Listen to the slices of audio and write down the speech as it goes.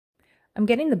I'm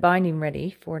getting the binding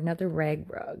ready for another rag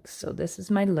rug. So this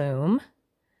is my loom.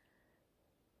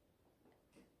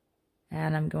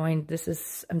 And I'm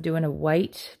doing a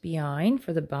white behind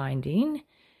for the binding.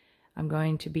 I'm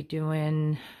going to be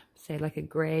doing, say, like a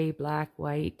gray, black,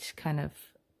 white kind of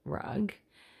rug.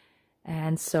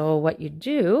 And so what you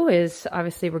do is,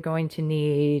 obviously we're going to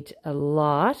need a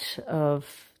lot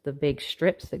of the big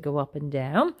strips that go up and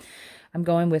down. I'm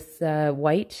going with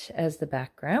white as the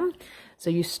background. So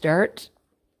you start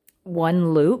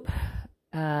one loop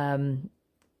in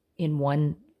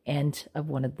one end of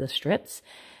one of the strips.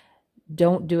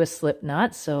 Don't do a slip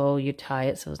knot, so you tie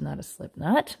it so it's not a slip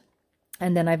knot.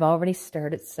 And then I've already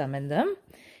started summing them.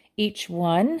 Each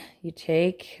one you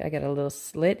take, I got a little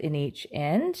slit in each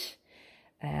end.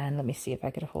 And let me see if I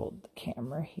could hold the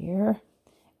camera here.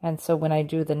 And so when I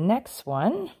do the next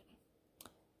one,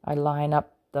 I line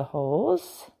up the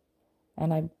holes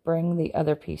and I bring the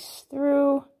other piece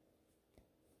through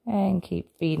and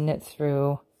keep feeding it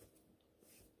through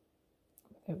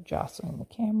without jostling the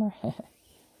camera.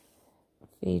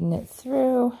 Feeding it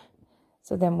through.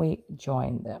 So then we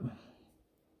join them.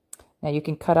 Now you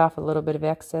can cut off a little bit of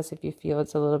excess if you feel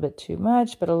it's a little bit too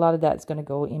much, but a lot of that's going to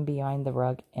go in behind the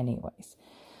rug anyways.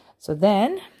 So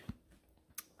then,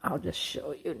 I'll just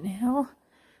show you now.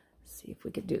 See if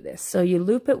we could do this. So you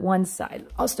loop it one side.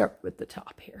 I'll start with the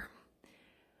top here.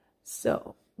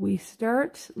 So we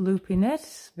start looping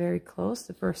it very close,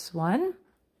 the first one.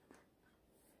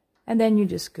 And then you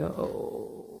just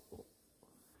go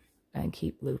and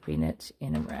keep looping it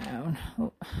in and around.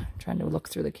 Oh, I'm trying to look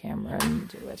through the camera and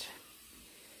do it.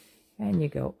 And you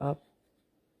go up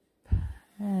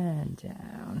and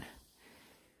down.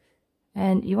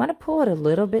 And you want to pull it a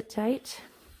little bit tight.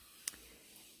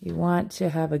 You want to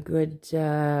have a good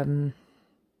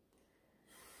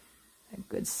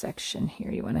section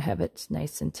here. You want to have it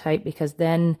nice and tight because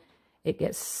then it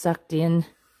gets sucked in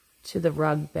to the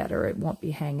rug better. It won't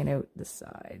be hanging out the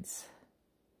sides.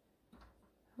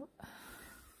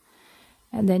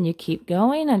 And then you keep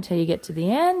going until you get to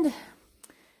the end.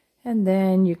 And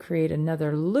then you create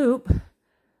another loop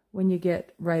when you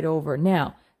get right over.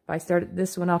 Now, if I started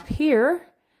this one up here,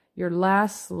 your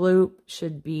last loop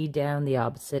should be down the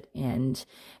opposite end.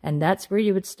 And that's where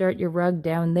you would start your rug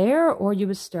down there, or you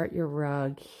would start your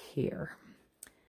rug here.